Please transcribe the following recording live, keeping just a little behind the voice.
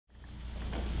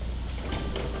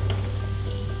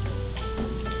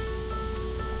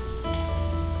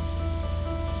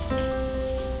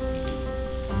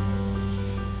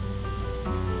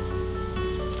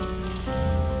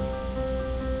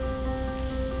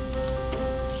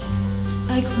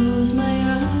I close my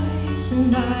eyes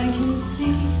and I can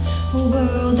see a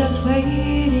world that's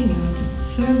waiting up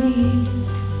for me,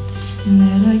 and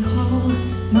that I call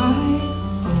my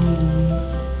own.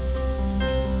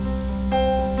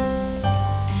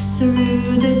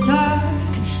 Through the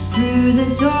dark, through the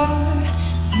door,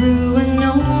 through where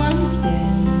no one's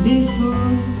been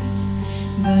before,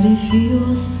 but it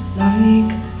feels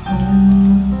like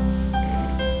home.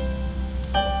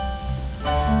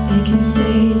 They can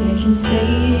say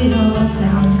it all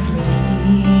sounds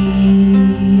crazy.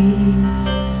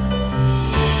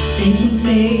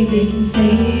 They can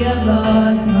say I've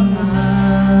lost my mind.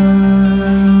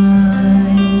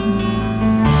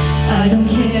 I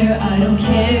don't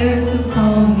care, so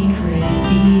call me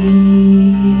crazy.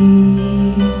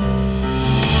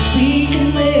 We can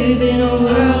live in a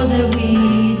world that we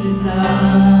design.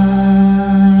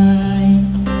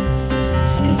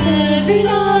 'Cause every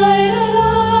night I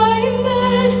lie in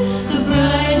bed, the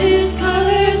brightest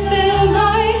colors fill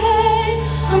my head.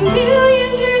 A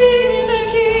million dreams are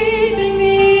keeping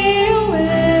me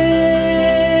awake.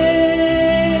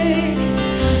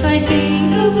 I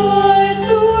think of what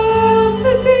the world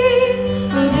could be,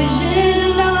 a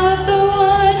vision of the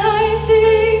one I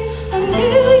see. A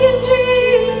million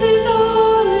dreams is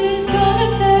all it's gonna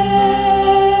take.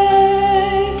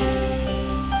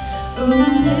 Oh,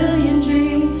 a million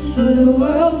dreams for the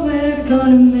world we're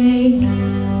gonna make.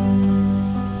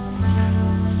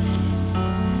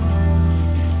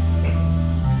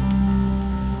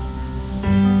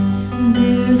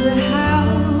 There's a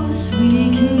house we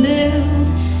can build.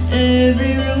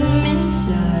 Every room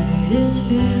inside is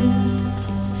filled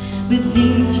with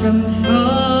things from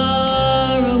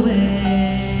far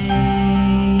away.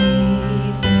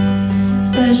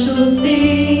 Special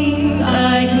things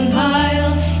I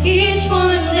compile, each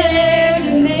one there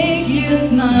to make you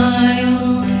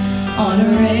smile on a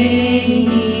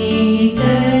rainy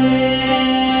day.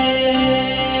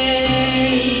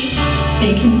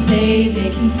 They can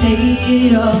say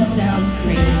it all sounds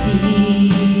crazy.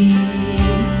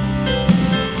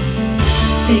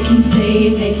 They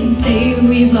can say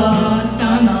we've lost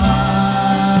our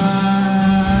minds.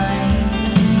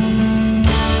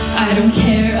 I don't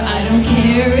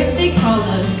care if they call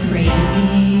us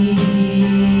crazy.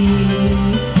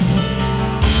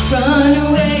 Run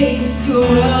away to a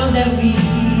world that we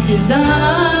design.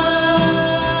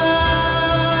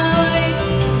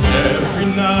 'Cause every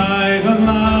night I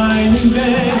lie in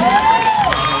bed,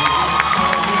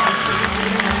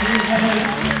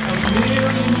 a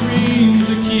million dreams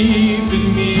are keeping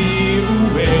me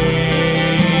awake.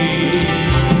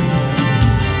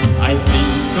 I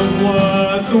think of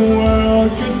what the world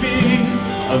could be,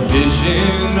 a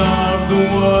vision of the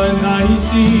one I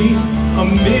see. A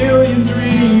million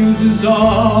dreams is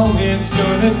all it's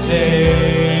gonna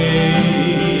take.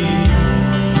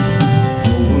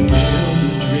 Oh, a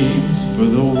million dreams for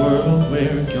the world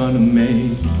we're gonna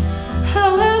make.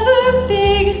 However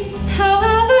big,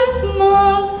 however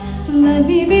small, let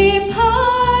me be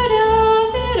part of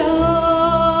it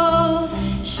all.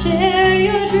 Share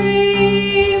your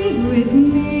dreams with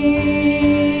me.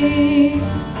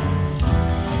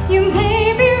 You may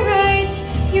be right,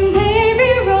 you may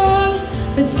be wrong,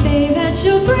 but say that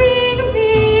you'll bring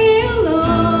me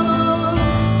along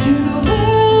to the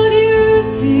world you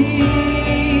see.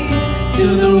 To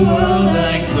the world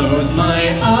I close my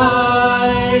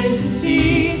eyes to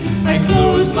see. I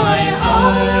close my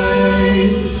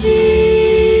eyes to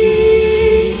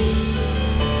see.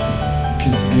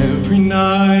 'Cause every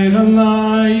night I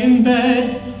lie in bed,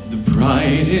 the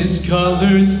brightest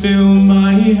colors fill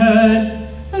my head.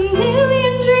 A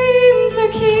million dreams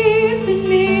are keeping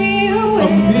me awake.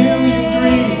 A million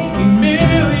dreams, a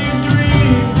million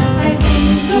dreams. I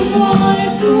think of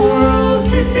what the world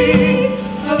could be,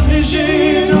 A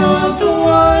vision of the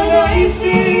one I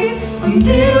see. a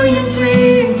million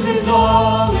dreams is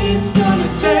all it's gonna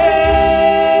take.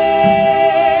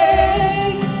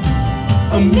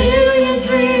 A million